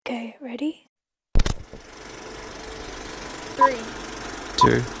Okay, ready? 3,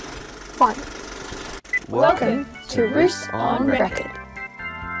 2. 1. Welcome to Roost on Record.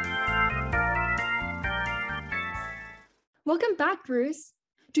 Welcome back, Bruce.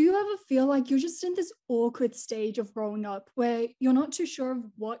 Do you ever feel like you're just in this awkward stage of growing up where you're not too sure of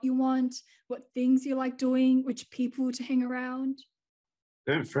what you want, what things you like doing, which people to hang around?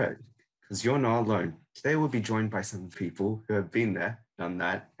 Don't fret, because you're not alone. Today we'll be joined by some people who have been there, done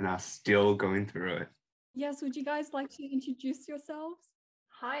that, and are still going through it. Yes, would you guys like to introduce yourselves?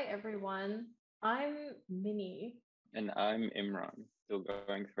 Hi everyone, I'm Minnie. And I'm Imran, still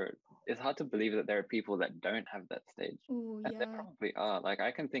going through it. It's hard to believe that there are people that don't have that stage. Oh, And there yeah. probably are. Like,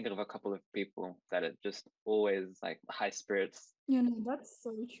 I can think of a couple of people that are just always like high spirits. You know, that's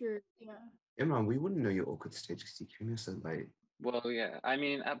so true. Yeah. Imran, we wouldn't know your awkward stage because you came here so late. Well, yeah. I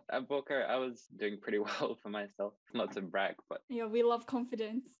mean, at Booker, I was doing pretty well for myself. Not to brag, but Yeah, we love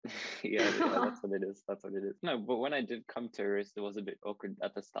confidence. yeah, that's what it is. That's what it is. No, but when I did come to Riss, it was a bit awkward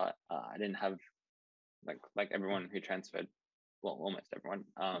at the start. I didn't have like everyone who transferred. Well, almost everyone.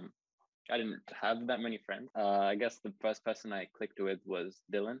 I didn't have that many friends. I guess the first person I clicked with was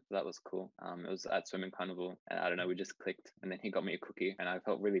Dylan. So that was cool. It was at Swimming Carnival, and I don't know, we just clicked, and then he got me a cookie, and I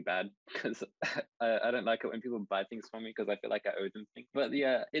felt really bad because I don't like it when people buy things for me because I feel like I owe them things. But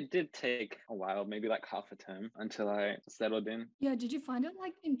yeah, it did take a while, maybe like half a term until I settled in. Yeah, did you find it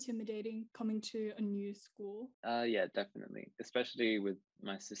like intimidating coming to a new school? Yeah, definitely, especially with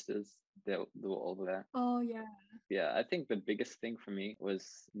my sisters. They were all there. Oh, yeah. Yeah, I think the biggest thing for me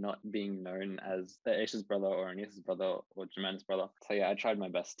was not being known as Aisha's brother or Anis's brother or Jaman's brother. So yeah, I tried my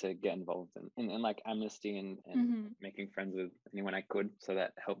best to get involved in like Amnesty and making friends with anyone I could. So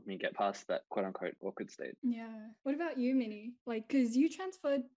that helped me get past that quote unquote awkward stage. Yeah. What about you, Minnie? Like, because you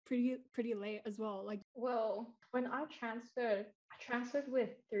transferred pretty late as well. Like, Well, when I transferred with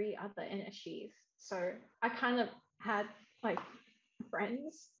 3 other NSGs. So I kind of had like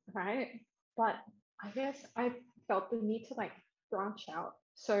friends, right? But I guess I felt the need to like branch out.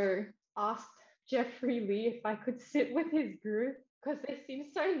 So asked Jeffrey Lee if I could sit with his group because they seemed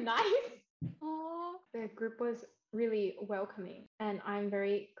so nice. oh, Their group was really welcoming and I'm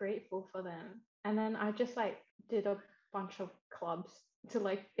very grateful for them. And then I just like did a bunch of clubs to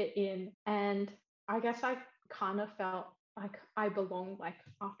like fit in. And I guess I kind of felt like I belonged like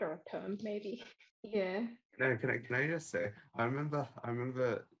after a term, maybe. Yeah. No, can I just say, I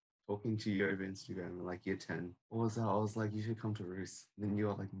remember talking to you over Instagram in like year 10. What was that? I was like, you should come to Roos. And then you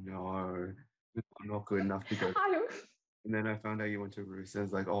were like, no, I'm not good enough to go. And then I found out you went to Roos. I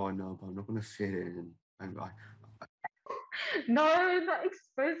was like, oh no, but I'm not gonna fit in. No, not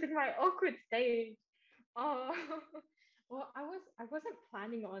exposing my awkward stage. Oh, well, I wasn't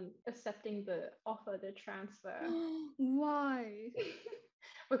planning on accepting the offer to transfer why?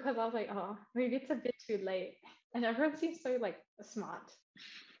 because I was like, oh, maybe it's a bit too late, and everyone seems so like smart.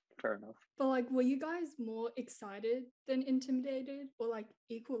 Fair enough. But like, were you guys more excited than intimidated, or like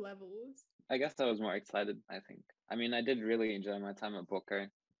equal levels? I guess I was more excited, I think. I mean, I did really enjoy my time at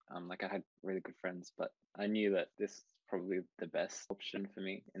Booker. Like I had really good friends, but I knew that this was probably the best option for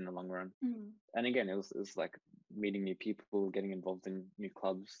me in the long run. And again, it was like meeting new people, getting involved in new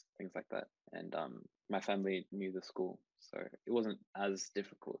clubs, things like that. And my family knew the school, so it wasn't as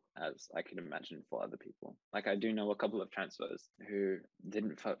difficult as I could imagine for other people. Like I do know a couple of transfers who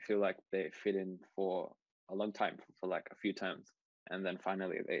didn't feel like they fit in for a long time, for like a few terms. And then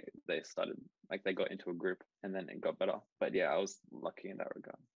finally they started, like they got into a group and then it got better. But yeah, I was lucky in that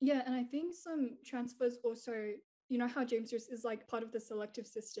regard. Yeah, and I think some transfers also, you know how James Roos is like part of the selective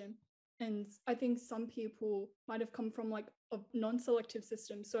system. And I think some people might have come from like a non-selective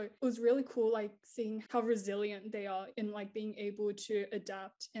system. So it was really cool like seeing how resilient they are in like being able to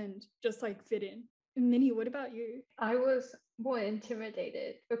adapt and just like fit in. Minnie, what about you? I was more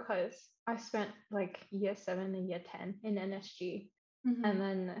intimidated because I spent like year 7 and year 10 in NSG. And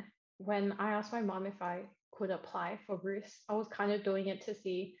then when I asked my mom if I could apply for Roos, I was kind of doing it to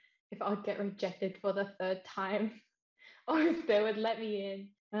see if I would get rejected for the 3rd time or if they would let me in.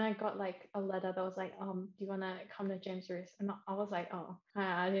 And I got like a letter that was like, do you want to come to James Roos? And I was like, oh,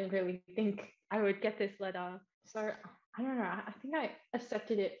 I didn't really think I would get this letter. So I don't know. I think I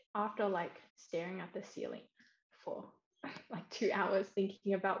accepted it after like staring at the ceiling for like 2 hours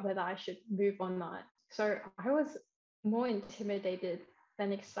thinking about whether I should move or not. So I was more intimidated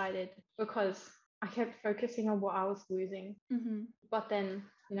than excited because I kept focusing on what I was losing. But then,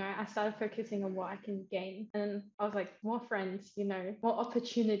 you know, I started focusing on what I can gain. And I was like, more friends, you know, more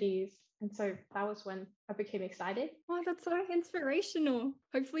opportunities. And so that was when I became excited. Oh, that's so inspirational.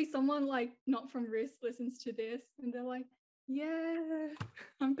 Hopefully someone like not from Roos listens to this and they're like, Yeah,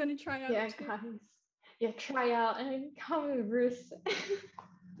 I'm gonna try out. Yeah, too. guys. Yeah, try out and come with Ruth.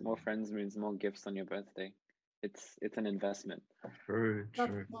 More friends means more gifts on your birthday. It's an investment. True.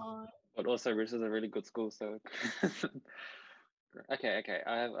 That's smart. But also, Ruth is a really good school, so. Okay.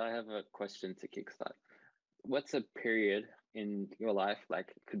 I have a question to kickstart. What's a period in your life, like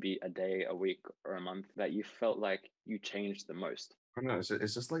it could be a day, a week, or a month, that you felt like you changed the most? I don't know.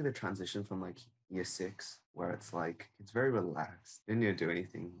 It's just like the transition from like year 6, where it's like it's very relaxed. You don't need to do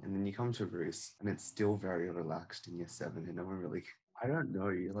anything, and then you come to Bruce, and it's still very relaxed in year 7, and no one really. I don't know.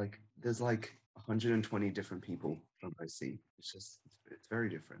 You're like there's like 120 different people from OC. It's very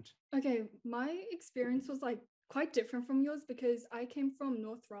different. Okay, my experience was like quite different from yours because I came from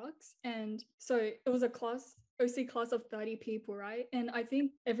North Rocks, and so it was a OC class of 30 people, right? And I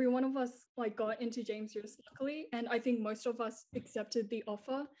think every one of us like got into James Joyce luckily, and I think most of us accepted the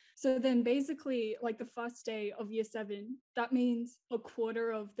offer. So then basically like the first day of year 7, that means a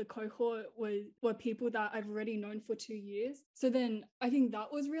quarter of the cohort were people that I've already known for 2 years. So then I think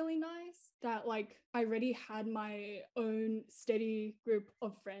that was really nice that like I already had my own steady group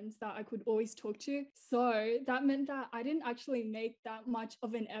of friends that I could always talk to. So that meant that I didn't actually make that much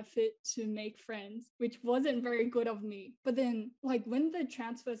of an effort to make friends, which wasn't very good of me. But then like when the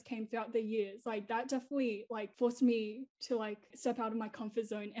transfers came throughout the years, like that definitely like forced me to like step out of my comfort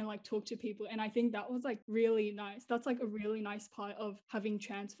zone and like talk to people. And I think that was like really nice. That's like a really nice part of having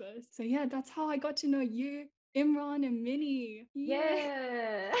transfers. So yeah, that's how I got to know you, Imran and Minnie.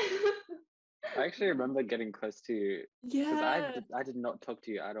 Yeah. I actually remember getting close to you because Yeah. I did not talk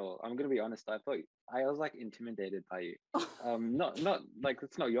to you at all. I'm gonna be honest. I was like intimidated by you. Not like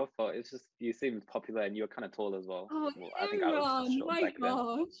it's not your fault. It's just you seemed popular and you were kind of tall as well. Oh, Well, I think I was Imran, short my back then.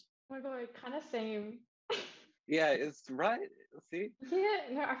 gosh. Oh my god, kind of same. Yeah, it's right. See? Yeah,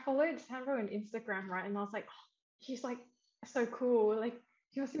 no, I followed Sandra on Instagram, right? And I was like, oh, she's like so cool. Like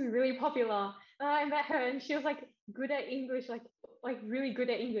she must be really popular. And I met her and she was like good at English, like really good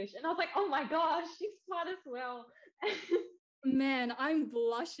at English. And I was like, oh my gosh, she's smart as well. Man, I'm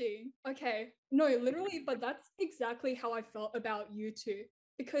blushing. Okay. No, literally, but that's exactly how I felt about you two.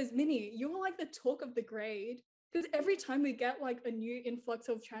 Because Minnie, you were like the talk of the grade. Because every time we get like a new influx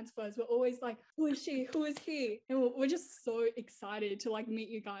of transfers, we're always like, who is she? Who is he? And we're just so excited to like meet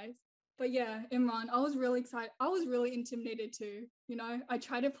you guys. But yeah, Imran, I was really excited. I was really intimidated too. You know, I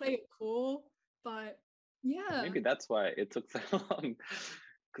tried to play it cool, but yeah. Maybe that's why it took so long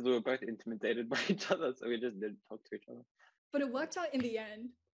because we were both intimidated by each other, so we just didn't talk to each other. But it worked out in the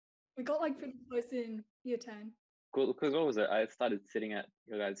end. We got like pretty close in year 10. Cool, because what was it? I started sitting at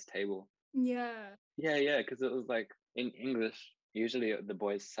your guys' table. Yeah. Yeah, because it was like in English, usually the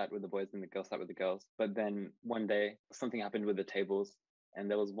boys sat with the boys and the girls sat with the girls. But then one day something happened with the tables and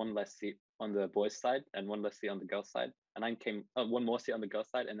there was one less seat on the boys' side and one less seat on the girls' side. And I came one more seat on the girls'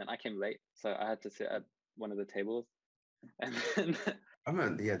 side, and then I came late, so I had to sit at one of the tables. And then I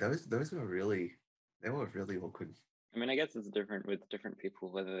mean, yeah, those were really awkward. I mean, I guess it's different with different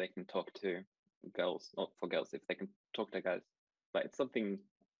people whether they can talk to girls, or for girls if they can talk to guys. But it's something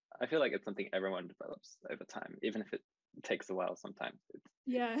I feel like it's something everyone develops over time, even if it takes a while sometimes.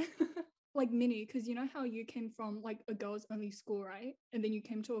 Yeah. Like Minnie, because you know how you came from like a girls only school, right? And then you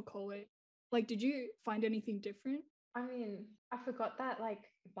came to a college. Like, did you find anything different? I mean, I forgot that like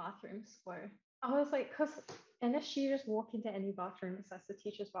bathrooms were. I was like, because unless you just walk into any bathrooms, that's the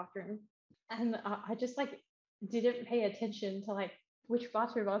teacher's bathroom. And I just like didn't pay attention to like which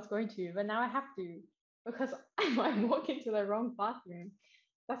bathroom I was going to, but now I have to because I might walk into the wrong bathroom.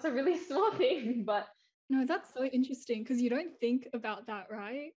 That's a really small thing, but No, that's so interesting because you don't think about that,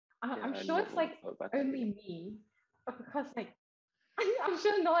 right? I'm sure it's like only me, but because like I'm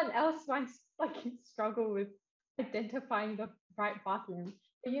sure no one else might like struggle with identifying the right bathroom.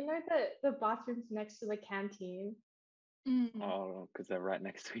 But you know the bathrooms next to the canteen. Oh, because they're right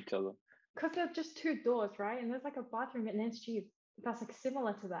next to each other. Because they're just 2 doors, right? And there's like a bathroom in NSG that's like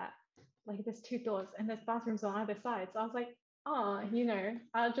similar to that. Like there's 2 doors and there's bathrooms on either side. So I was like, oh, you know,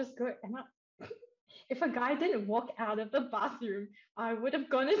 I'll just go. And if a guy didn't walk out of the bathroom, I would have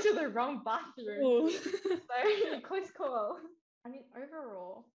gone into the wrong bathroom. So close call. I mean,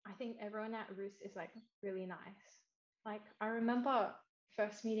 overall, I think everyone at Roos is like really nice. Like I remember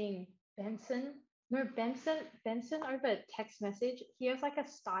first meeting Benson over text message. He has like a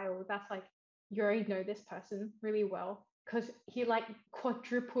style that's like you already know this person really well because he like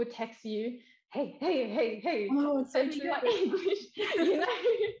quadruple texts you. Hey. Oh, it's so true. Like English, you know.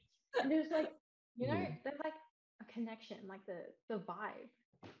 And there's like, you know, there's like a connection, like the vibe.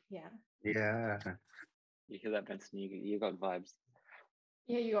 Yeah. Yeah. You hear that, Benson? You got vibes.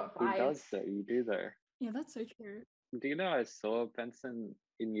 Yeah, you got vibes. Who does though? You do though. Yeah, that's so true. Do you know I saw Benson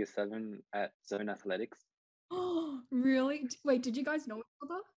in year 7 at Zone Athletics? Oh, really? Wait, did you guys know each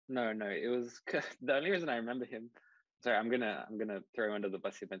other? No. It was the only reason I remember him. Sorry, I'm gonna throw him under the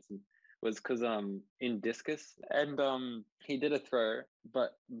bus here, Benson. Was because in discus, and he did a throw,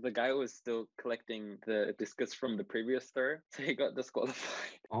 but the guy was still collecting the discus from the previous throw, so he got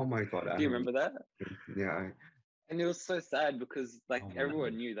disqualified. Oh my god! Do you remember that? Yeah. And it was so sad because like Oh,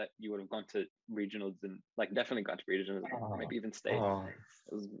 everyone knew that you would have gone to regionals and like definitely gone to regionals, maybe even state.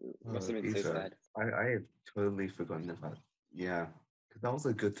 Must have been so sad. I have totally forgotten about. Yeah, because that was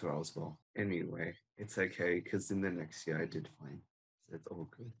a good throw as well. Anyway, it's okay because in the next year I did fine, so it's all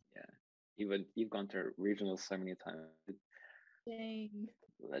good. Yeah, you've gone to regionals so many times. Dang.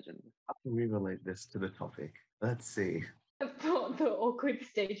 Legend. How can we relate this to the topic? Let's see. The awkward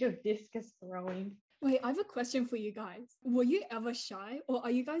stage of discus throwing. Wait, I have a question for you guys. Were you ever shy, or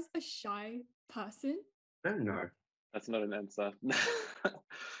are you guys a shy person? I don't know. That's not an answer.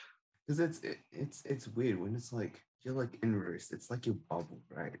 Because it's weird when it's like you're like in Roost. It's like your bubble,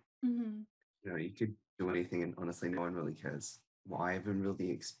 right? Mm-hmm. You know, you could do anything, and honestly, no one really cares. Well, I haven't really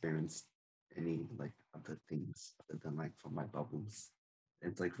experienced any like other things other than like from my bubbles.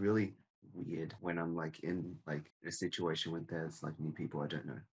 It's like really weird when I'm like in like a situation where there's like new people I don't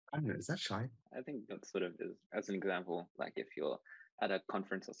know. I don't know. Is that shy? I think that sort of is, as an example, like if you're at a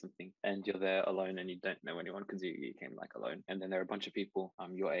conference or something and you're there alone and you don't know anyone because you came like alone, and then there are a bunch of people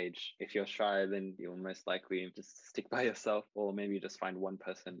your age. If you're shy, then you'll most likely just stick by yourself, or maybe just find one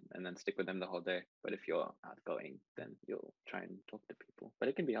person and then stick with them the whole day. But if you're outgoing, then you'll try and talk to people. But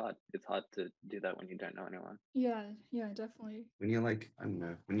it can be hard. It's hard to do that when you don't know anyone. Yeah, definitely. When you're like, I don't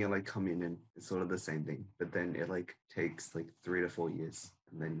know, when you're like come in, it's sort of the same thing, but then it like takes like 3 to 4 years,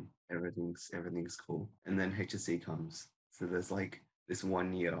 and then everything's cool, and then HSC comes, so there's like this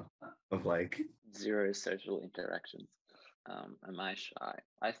 1 year of like zero social interactions. Am I shy?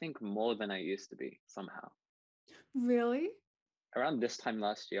 I think more than I used to be somehow. Really? Around this time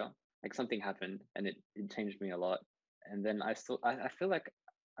last year, like something happened and it changed me a lot. And then I feel like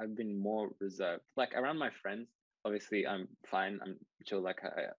I've been more reserved. Like around my friends, obviously I'm fine. I'm chill like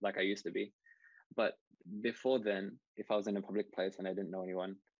I used to be. But before then, if I was in a public place and I didn't know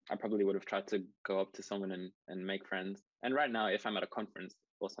anyone, I probably would have tried to go up to someone and make friends. And right now, if I'm at a conference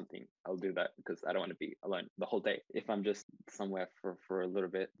or something, I'll do that because I don't want to be alone the whole day. If I'm just somewhere for a little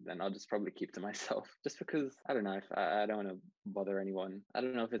bit, then I'll just probably keep to myself just because I don't know if I don't want to bother anyone. I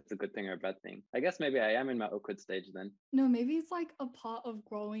don't know if it's a good thing or a bad thing. I guess maybe I am in my awkward stage then. No, maybe it's like a part of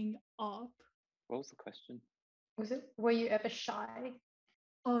growing up. What was the question? Were you ever shy?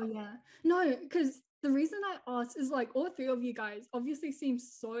 Oh yeah. No, because the reason I asked is like all three of you guys obviously seem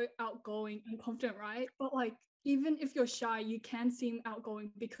so outgoing and confident, right? But like even if you're shy, you can seem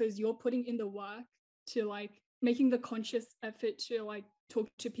outgoing because you're putting in the work to like making the conscious effort to like talk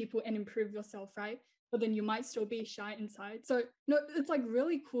to people and improve yourself, right? But then you might still be shy inside. So no, it's like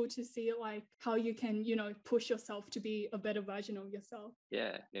really cool to see like how you can, push yourself to be a better version of yourself.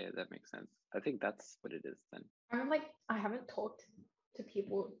 Yeah, that makes sense. I think that's what it is then. I haven't talked to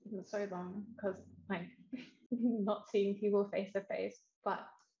people in so long because like not seeing people face to face, but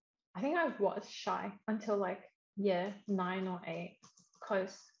I think I was shy until like year 9 or 8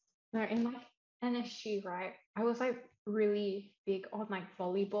 because in like NSG, right, I was like really big on like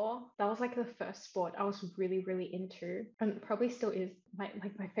volleyball. That was like the first sport I was really into, and probably still is my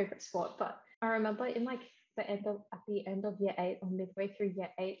favorite sport. But I remember in like at the end of year 8 or midway through year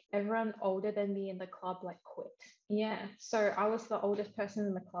 8, everyone older than me in the club like quit. Yeah, so I was the oldest person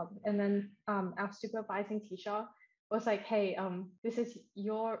in the club, and then our supervising teacher was like, hey, this is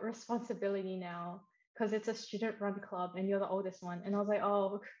your responsibility now because it's a student run club and you're the oldest one. And I was like,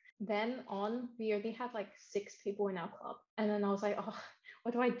 oh. Then on, we only had like 6 people in our club, and then I was like, oh,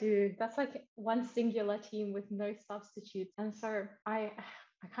 what do I do? That's like one singular team with no substitutes. And so I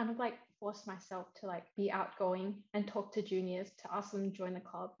kind of like forced myself to like be outgoing and talk to juniors to ask them to join the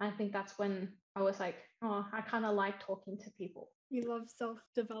club. And I think that's when I was like, oh, I kind of like talking to people. We love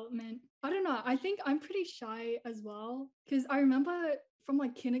self-development. I don't know. I think I'm pretty shy as well because I remember from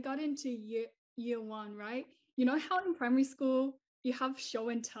like kindergarten to year 1, right? You know how in primary school you have show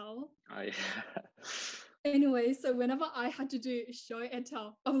and tell? Oh, yeah. Anyway, so whenever I had to do show and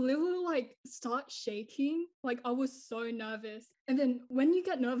tell, I would literally like start shaking. Like I was so nervous. And then when you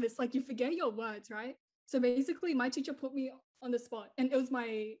get nervous, like you forget your words, right? So basically my teacher put me on the spot, and it was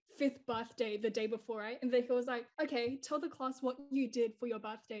my 5th birthday the day before, right? And then he was like, okay, tell the class what you did for your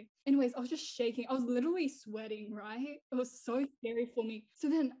birthday. Anyways, I was just shaking. I was literally sweating, right? It was so scary for me. So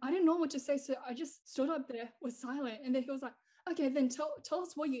then I didn't know what to say. So I just stood up there, was silent. And then he was like, okay, then tell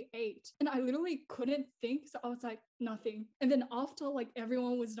us what you ate. And I literally couldn't think. So I was like, nothing. And then after like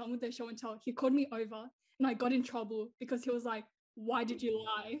everyone was done with their show and tell, he called me over and I got in trouble because he was like, why did you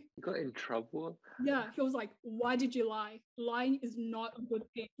lie? You got in trouble? Yeah, he was like, why did you lie? Lying is not a good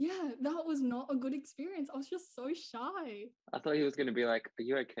thing. Yeah, that was not a good experience. I was just so shy. I thought he was going to be like, are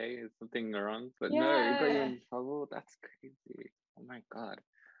you okay? Is something wrong? But no, he got you in trouble? That's crazy. Oh my God.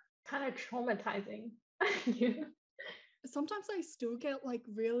 Kind of traumatizing. Yeah. Sometimes I still get like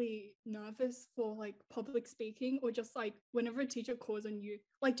really nervous for like public speaking or just like whenever a teacher calls on you.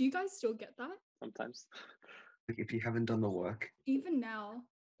 Like, do you guys still get that? Sometimes. Like if you haven't done the work. Even now,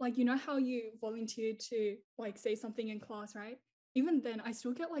 like, you know how you volunteered to like say something in class, right? Even then, I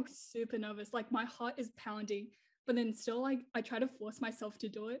still get like super nervous. Like my heart is pounding, but then still like I try to force myself to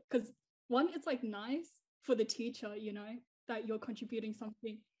do it because one, it's like nice for the teacher, you know, that you're contributing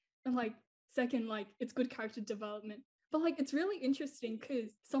something. And like second, like it's good character development. But like it's really interesting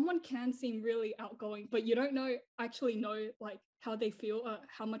because someone can seem really outgoing, but you don't actually know like how they feel or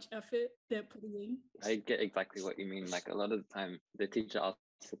how much effort they're putting in. I get exactly what you mean. Like a lot of the time the teacher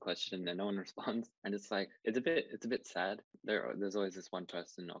asks a question and no one responds. And it's like it's a bit sad. There's always this one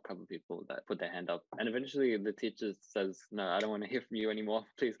person or a couple of people that put their hand up. And eventually the teacher says, no, I don't want to hear from you anymore.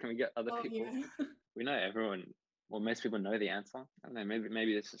 Please, can we get other people? Yeah. We know everyone. Well, most people know the answer. I don't know,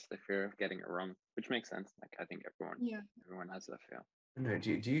 maybe it's just the fear of getting it wrong, which makes sense. Like I think everyone has that fear. No,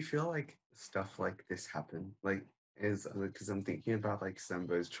 do you feel like stuff like this happen? Like is because I'm thinking about like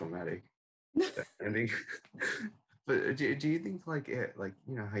Sembo's traumatic ending. But do you think like it, like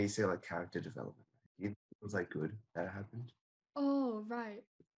you know how you say like character development? Do you think it was like good that it happened? Oh right.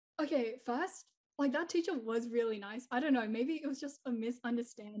 Okay, first, like that teacher was really nice. I don't know, maybe it was just a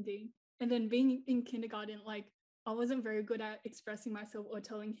misunderstanding. And then being in kindergarten, like I wasn't very good at expressing myself or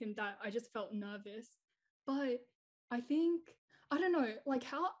telling him that I just felt nervous. But I think, I don't know, like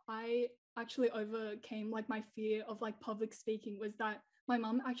how I actually overcame like my fear of like public speaking was that my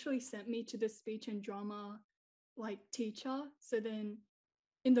mom actually sent me to this speech and drama like teacher. So then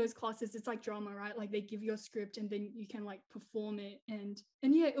in those classes it's like drama, right? Like they give you a script and then you can like perform it, and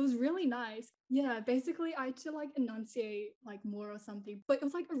yeah, it was really nice. Yeah, basically I had to like enunciate like more or something, but it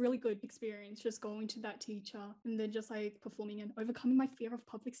was like a really good experience just going to that teacher and then just like performing and overcoming my fear of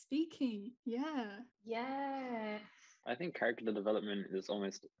public speaking. Yeah. I think character development is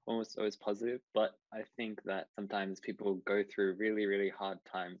almost always positive, but I think that sometimes people go through really, really hard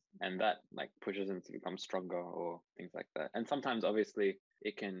times and that like pushes them to become stronger or things like that. And sometimes obviously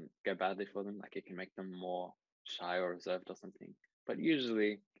it can go badly for them, like it can make them more shy or reserved or something. But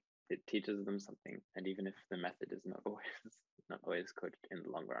usually it teaches them something, and even if the method is not always good in the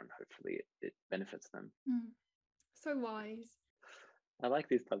long run, hopefully it benefits them. So wise. I like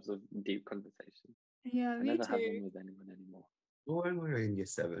these types of deep conversations. Yeah, I never have them with anyone anymore. Well, when we were in year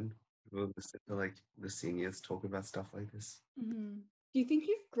 7, we'll listen to like the seniors talk about stuff like this. Mm-hmm. Do you think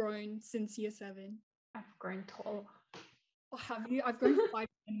you've grown since year 7? I've grown taller. Or have you? I've grown 5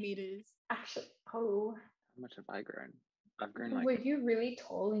 centimeters. Actually, how much have I grown? I've grown like. Were you really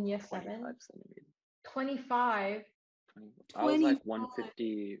tall in year 7? 25 centimeters. 25. I was like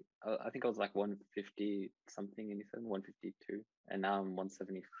 150. I think I was like 150 something in year 7, 152, and now I'm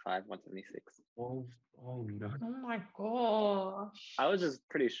 175, 176. Oh no! Oh my gosh! I was just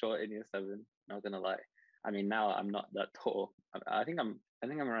pretty short in year 7. Not gonna lie. I mean, now I'm not that tall. I think I'm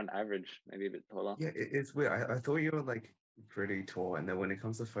around average, maybe a bit taller. Yeah, it's weird. I thought you were like pretty tall, and then when it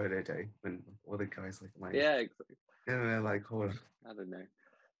comes to photo day, when all the guys like yeah, exactly. And they're like, hold on. I don't know.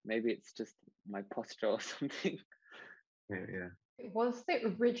 Maybe it's just my posture or something. Yeah. It was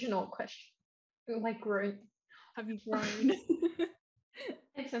the original question. Like grown. Have you grown?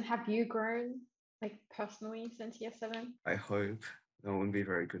 And have you grown like personally since year 7? I hope. That wouldn't be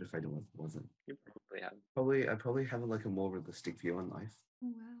very good if I wasn't. You probably have. I probably have like a more realistic view on life.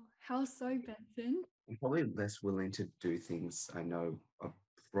 Wow. How so, Benson? I'm probably less willing to do things I know are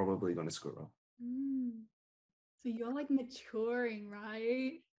probably going to screw up. So you're like maturing,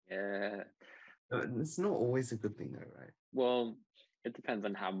 right? Yeah. It's not always a good thing though, right? Well, it depends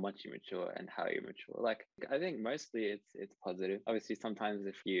on how much you mature and how you mature. Like I think mostly it's positive. Obviously, sometimes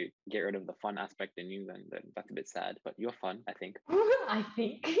if you get rid of the fun aspect in you, then that's a bit sad. But you're fun, I think. I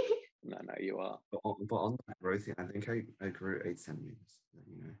think. No, you are. But on that growth, I think I grew 8 centimeters.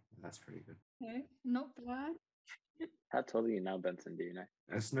 You know, that's pretty good. Okay, not bad. How tall are you now, Benson? Do you know?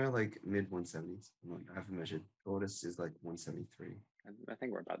 It's no like mid 170s. I haven't measured. Oldest is like 173. I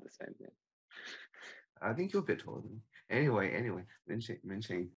think we're about the same. Yeah. I think you're a bit taller than me. Anyway,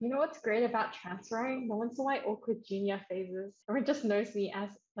 mentioning. You know what's great about transferring? No one saw my awkward junior phases. Everyone just knows me as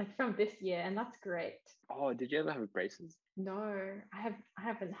like from this year, and that's great. Oh, did you ever have braces? No, I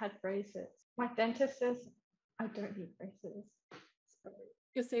haven't had braces. My dentist says I don't need braces. So,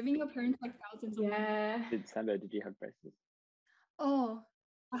 You're saving your parents like thousands of money. yeah. Sandra, did you have braces? Oh,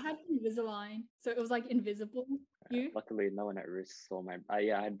 I had Invisalign, so it was like invisible. You? Luckily, no one at Roost saw my.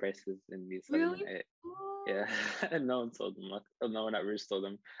 Yeah, I had braces in year 7 Really? and 8. Oh. Yeah, and no one saw them. No one at Roost saw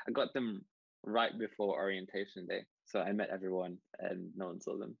them. I got them right before orientation day, so I met everyone, and no one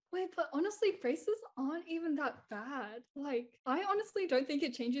saw them. Wait, but honestly, braces aren't even that bad. Like, I honestly don't think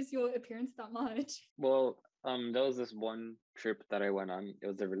it changes your appearance that much. Well, there was this one trip that I went on. It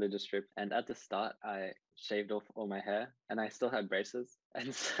was a religious trip, and at the start, I shaved off all my hair, and I still had braces,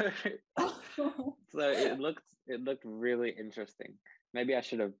 and so so it looked really interesting. Maybe I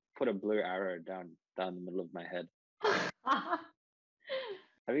should have put a blue arrow down the middle of my head.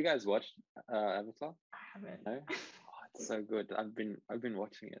 Have you guys watched Avatar? I haven't. No. Oh, it's so good. I've been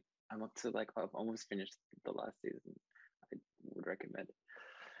watching it. I'm up to like I've almost finished the last season. I would recommend.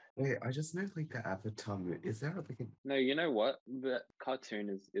 Wait, I just know like the Avatar movie. Is there like a... No, you know what? The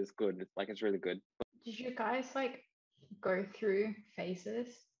cartoon is good. It's like it's really good. Did you guys like go through phases?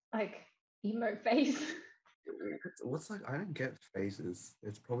 Like emo phase? What's like, I don't get phases.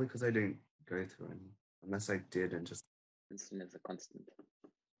 It's probably because I don't go through any. Unless I did and just... Instant is a constant.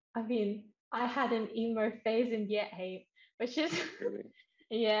 I mean, I had an emo phase in year 8, which is Really?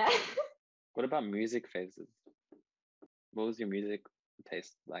 yeah. What about music phases? What was your music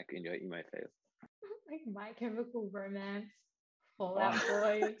taste like in your emo phase? Like My Chemical Romance, Fall Out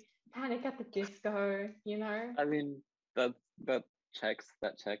Boy, Panic at the Disco, you know? I mean, that checks.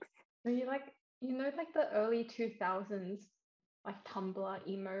 So you like, you know, like the early 2000s, like Tumblr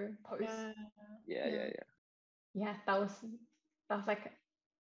emo posts? Yeah. Yeah, that was like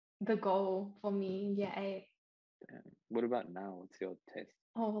the goal for me in year 8. What about now? What's your taste?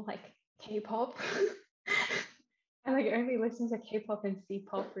 Oh, like K-pop. I like only listen to K-pop and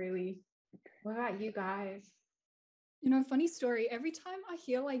C-pop really. What about you guys? You know, funny story. Every time I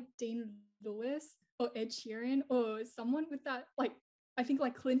hear like Dean Lewis or Ed Sheeran or someone with that, like I think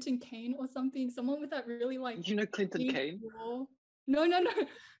like Clinton Kane or something, someone with that really like You know Clinton Kane? No.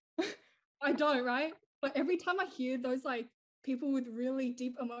 I don't, right? But every time I hear those like people with really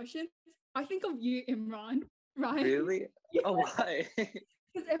deep emotions, I think of you, Imran, right? Really? Yeah. Oh, why?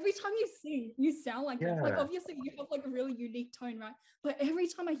 Because every time you sing, you sound like them. Like Yeah. obviously you have like a really unique tone, right? But every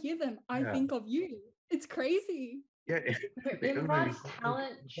time I hear them, I Yeah. think of you. It's crazy. Yeah. Imran's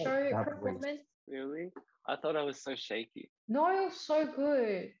talent show performance. Really? I thought I was so shaky. No, it was so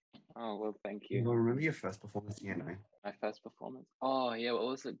good. Oh, well, thank You you. remember your first performance in year 9? My first performance? Oh, yeah, what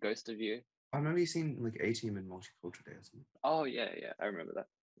was it? Ghost of You? I remember you seen like A-Team in Multicultural Day or something. Oh, yeah, I remember that.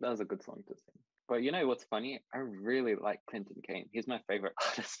 That was a good song to sing. But you know what's funny? I really like Clinton Kane. He's my favorite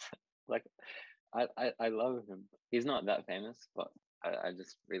artist. Like, I love him. He's not that famous, but I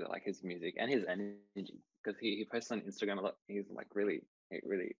just really like his music and his energy because he posts on Instagram a lot. He's like he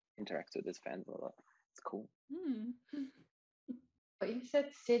really interacts with his fans a lot. It's cool. But you said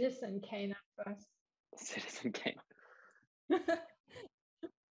Citizen Kane at first. Citizen Kane.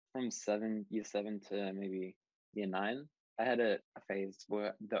 From year 7 to maybe year 9, I had a phase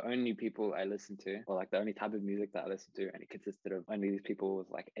where the only people I listened to, or like the only type of music that I listened to, and it consisted of only these people, was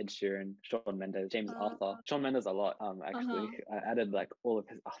like Ed Sheeran, Shawn Mendes, James Arthur. Shawn Mendes a lot, actually. I added like all of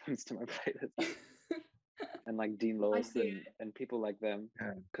his albums to my playlist. And like Dean Lewis and people like them,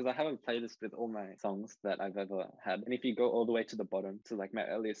 because I have a playlist with all my songs that I've ever had, and if you go all the way to the bottom to like my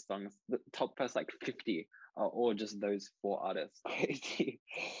earliest songs, the top first like 50 are all just those 4 artists.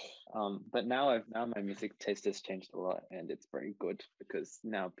 But now my music taste has changed a lot, and it's very good because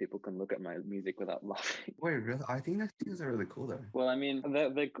now people can look at my music without laughing. Wait, really? I think that things are really cool though. Well, I mean,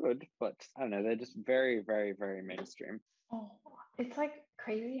 they're good, but I don't know, they're just very, very, very mainstream. Oh, it's like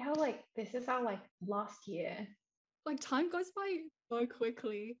crazy how like this is our like last year. Like time goes by so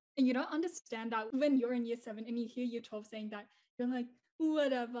quickly, and you don't understand that when you're in year 7 and you hear year 12 saying that, you're like,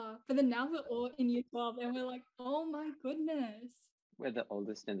 whatever. But then now we're all in year 12 and we're like, oh my goodness. We're the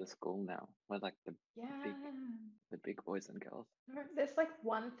oldest in the school now. We're like the big boys and girls. There's like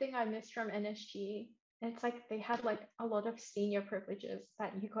one thing I missed from NSG. And it's like they had like a lot of senior privileges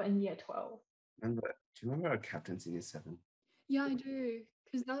that you got in year 12. Do you remember our captains in year 7? Yeah, I do.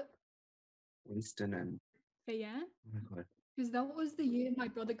 Because that Winston and yeah. Oh my god. Because that was the year my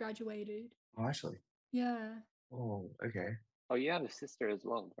brother graduated. Oh, actually. Yeah. Oh, okay. Oh, you have a sister as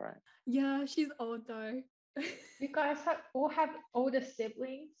well, right? Yeah, she's old though. You guys all have older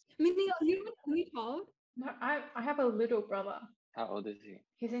siblings? Meaning, are you an only child? No, I have a little brother. How old is he?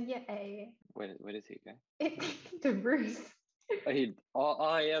 He's in year 8. Where does he go? The Bruce.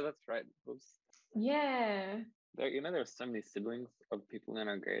 Yeah, that's right. Oops. Yeah. There are so many siblings of people in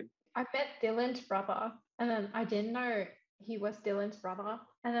our grade. I met Dylan's brother, and then I didn't know he was Dylan's brother.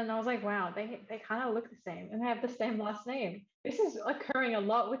 And then I was like, wow, they kind of look the same, and they have the same last name. This is occurring a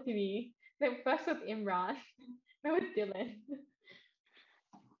lot with me. First with Imran, then with Dylan.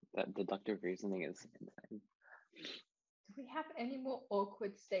 That deductive reasoning is insane. Do we have any more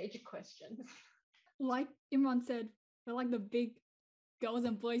awkward stage questions? Like Imran said, we're like the big girls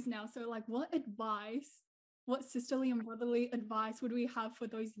and boys now. So like, what sisterly and brotherly advice would we have for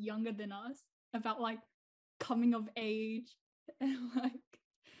those younger than us about like coming of age and like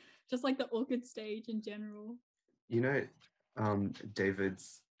just like the awkward stage in general? You know, David,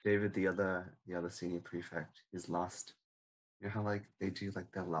 the other senior prefect, his last, you know how like they do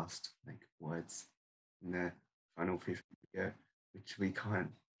like their last like words in their final prefect video, which we can't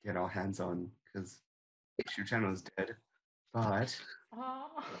get our hands on because YouTube channel is dead. But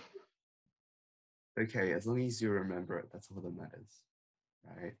okay, as long as you remember it, that's all that matters,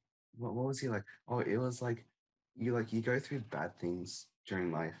 right? What was he like? Oh, it was like you go through bad things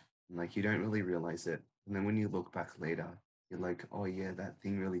during life, and like you don't really realize it, and then when you look back later, you're like, oh yeah, that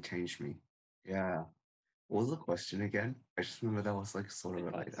thing really changed me. Yeah. What was the question again? I just remember that was like sort of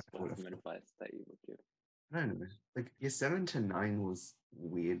Advice. related. What's some advice that you would give? I don't know. Like year 7 to 9 was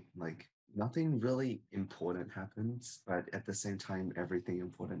weird. Like nothing really important happens, but at the same time, everything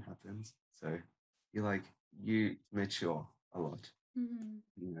important happens. So you mature a lot. Mm-hmm.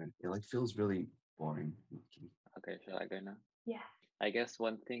 You know, it like feels really boring. Okay, shall I go now? Yeah. I guess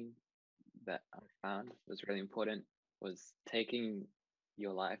one thing that I found was really important was taking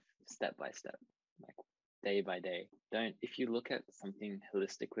your life step by step, like day by day. If you look at something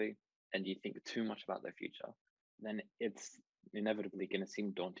holistically and you think too much about the future, then it's inevitably going to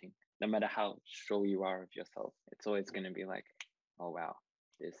seem daunting. No matter how sure you are of yourself, it's always going to be like, oh wow,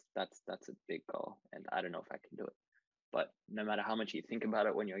 that's a big goal, and I don't know if I can do it. But no matter how much you think about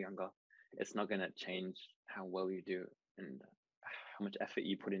it when you're younger, it's not going to change how well you do and how much effort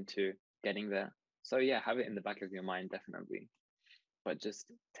you put into getting there. So yeah, have it in the back of your mind, definitely. But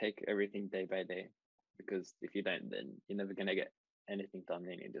just take everything day by day, because if you don't, then you're never going to get anything done,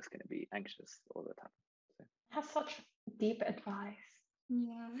 and you're just going to be anxious all the time. So. That's such deep advice.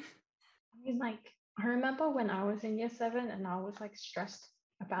 Yeah. I mean, like, I remember when I was in year 7 and I was like stressed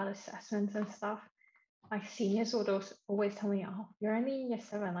about assessments and stuff. Like seniors would always tell me, oh, you're only in year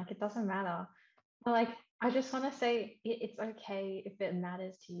 7, like it doesn't matter. But like, I just want to say it's okay if it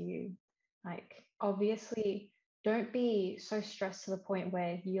matters to you. Like, obviously, don't be so stressed to the point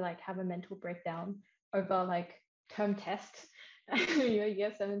where you like have a mental breakdown over like term tests, your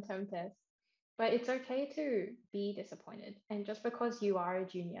year 7 term test. But it's okay to be disappointed. And just because you are a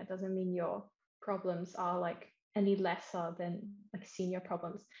junior doesn't mean your problems are like any lesser than like senior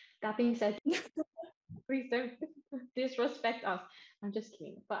problems. That being said, please don't disrespect us. I'm just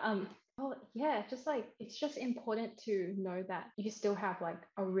kidding. But oh yeah, just like it's just important to know that you still have like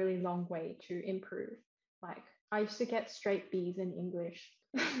a really long way to improve. Like I used to get straight B's in English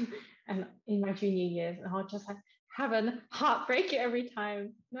and in my junior years, and I'll just like have a heartbreak every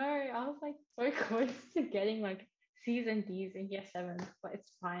time. No, I was like so close to getting like C's and D's in year 7, but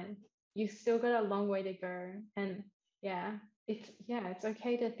it's fine. You still got a long way to go. And yeah, it's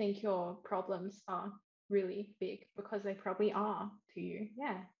okay to think your problems are really big, because they probably are to you.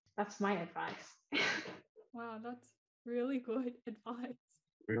 Yeah, that's my advice. Wow, that's really good advice.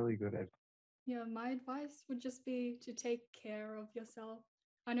 Really good advice. Yeah, my advice would just be to take care of yourself.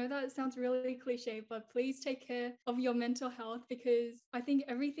 I know that sounds really cliche, but please take care of your mental health, because I think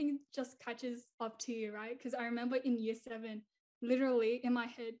everything just catches up to you, right? Because I remember in year 7, literally in my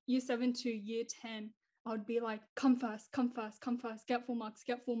head, year 7 to year 10, I would be like, come first, get full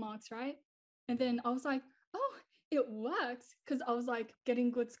marks, right? And then I was like, oh, it works, because I was like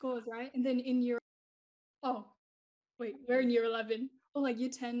getting good scores, right? And then in year, oh, wait, we're in year 11, or like year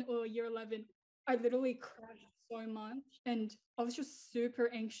 10 or year 11, I literally crashed so much, and I was just super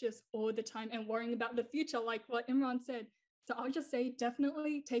anxious all the time and worrying about the future, like what Imran said. So I would just say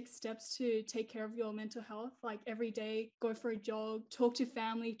definitely take steps to take care of your mental health, like every day, go for a jog, talk to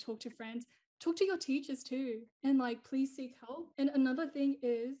family, talk to friends, talk to your teachers too, and like please seek help. And another thing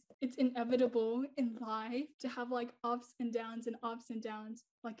is, it's inevitable in life to have like ups and downs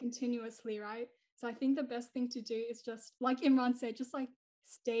like continuously, right? So I think the best thing to do is just, like Imran said, just like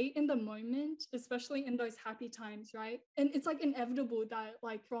stay in the moment, especially in those happy times, right? And it's like inevitable that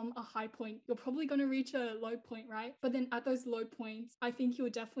like from a high point, you're probably going to reach a low point, right? But then at those low points, I think you'll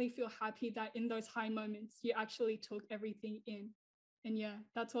definitely feel happy that in those high moments, you actually took everything in. And yeah,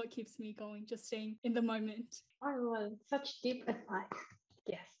 that's what keeps me going, just staying in the moment. Oh, such deep advice.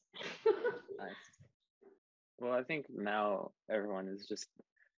 Yes. Nice. Well, I think now everyone is just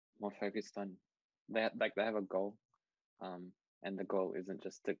more focused on they have a goal, and the goal isn't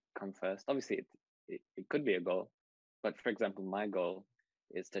just to come first. Obviously, it could be a goal, but for example, my goal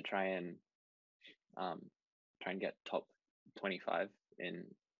is to try and get top 25 in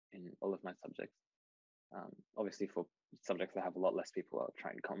all of my subjects. Obviously, for subjects that have a lot less people, I'll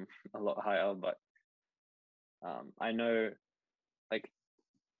try and come a lot higher. But I know, like,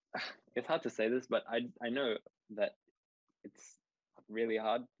 it's hard to say this, but I know that it's really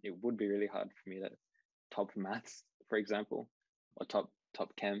hard. It would be really hard for me to top maths, for example, or top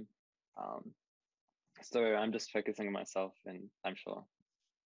chem. So I'm just focusing on myself, and I'm sure.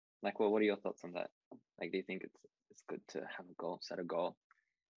 Like, well, what are your thoughts on that? Like, do you think it's good to have a goal, set a goal,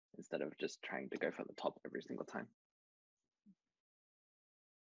 instead of just trying to go for the top every single time?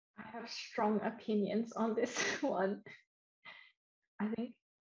 I have strong opinions on this one. I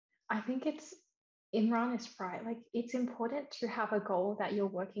think it's Imran is right. Like, it's important to have a goal that you're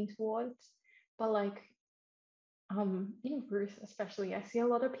working towards, but like in Ruth especially, I see a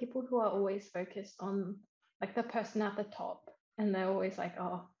lot of people who are always focused on like the person at the top, and they're always like,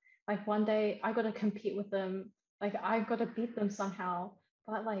 oh, like one day I got to compete with them, like I've got to beat them somehow.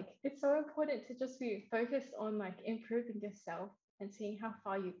 But like it's so important to just be focused on like improving yourself and seeing how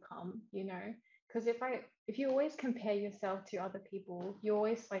far you've come, you know? Because if you always compare yourself to other people, you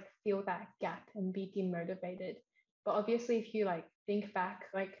always like feel that gap and be demotivated. But obviously, if you like think back,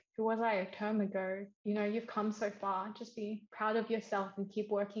 like who was I a term ago? You know, you've come so far. Just be proud of yourself and keep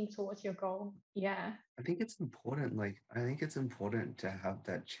working towards your goal. Yeah. I think it's important. I think it's important to have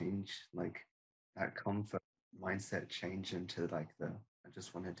that change, like that comfort mindset change into like I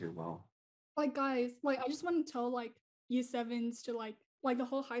just want to do well. Like guys, like I just want to tell like year sevens to like the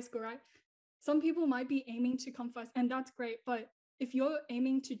whole high school, right? Some people might be aiming to come first, and that's great. But if you're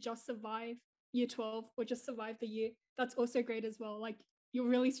aiming to just survive year 12 or just survive the year, that's also great as well. Like you're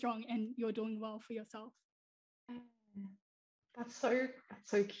really strong and you're doing well for yourself. That's so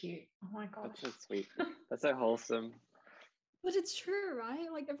cute. Oh my gosh. That's so sweet. That's so wholesome. But it's true,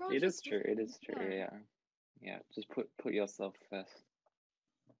 right? Like everyone. It is true. It is true. Yeah. Just put yourself first.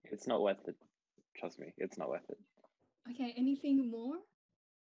 It's not worth it. Trust me, it's not worth it. Okay. Anything more?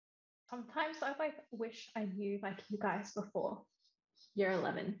 Sometimes I like wish I knew like you guys before year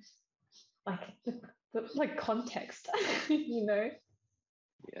 11, like the like context, you know.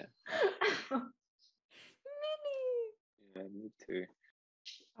 Yeah. Many. Yeah, me too.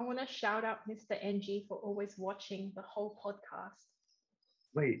 I want to shout out Mr. NG for always watching the whole podcast.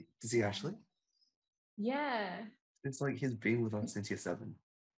 Wait, does he actually? Yeah. It's like he's been with us since year 7.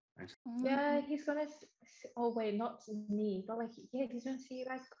 Yeah, he's gonna. Oh wait, not me, but like yeah, he's gonna see you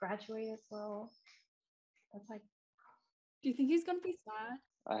guys graduate as well. That's like. Do you think he's gonna be sad?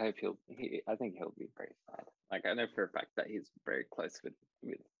 I hope I think he'll be very sad. Like I know for a fact that he's very close with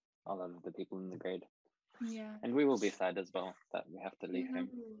a lot of the people in the grade. Yeah. And we will be sad as well that we have to leave him.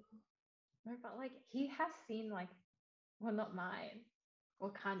 No, but like he has seen like, well, not mine,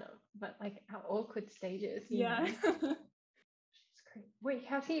 well, kind of, but like our awkward stages. You know? Wait,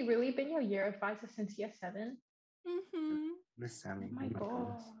 has he really been your year advisor since year 7? Mm-hmm. Miss Sammy. Oh my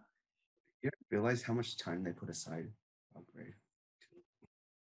god. You don't realize how much time they put aside for grade.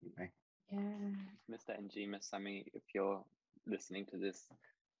 Okay. Yeah. Mr. NG, Miss Sammy, if you're listening to this,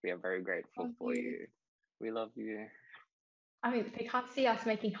 we are very grateful for you. We love you. I mean, they can't see us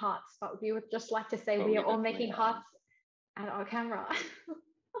making hearts, but we would just like to say we are all making hearts at our camera.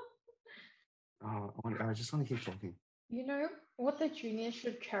 I just want to keep talking. You know what the juniors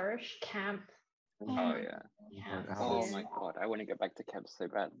should cherish? Camp. Oh yeah. Oh my god, I want to get back to camp so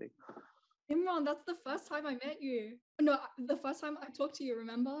badly. Imran, that's the first time I met you. No, the first time I talked to you,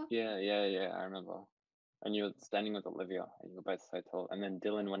 remember? Yeah, I remember. And you were standing with Olivia, and you were both so tall. And then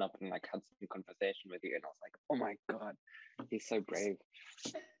Dylan went up and like had some conversation with you, and I was like, "Oh my god, he's so brave."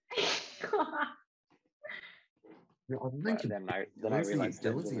 Then I realized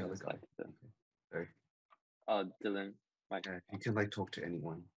Dylan's the other guy. Sorry. Oh, Dylan. Like you can like talk to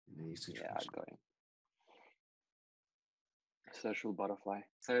anyone in any situation. Yeah, I got him. Social butterfly.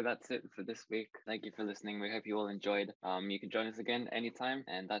 So that's it for this week. Thank you for listening. We hope you all enjoyed. You can join us again anytime,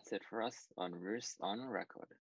 and that's it for us on Roos on Record.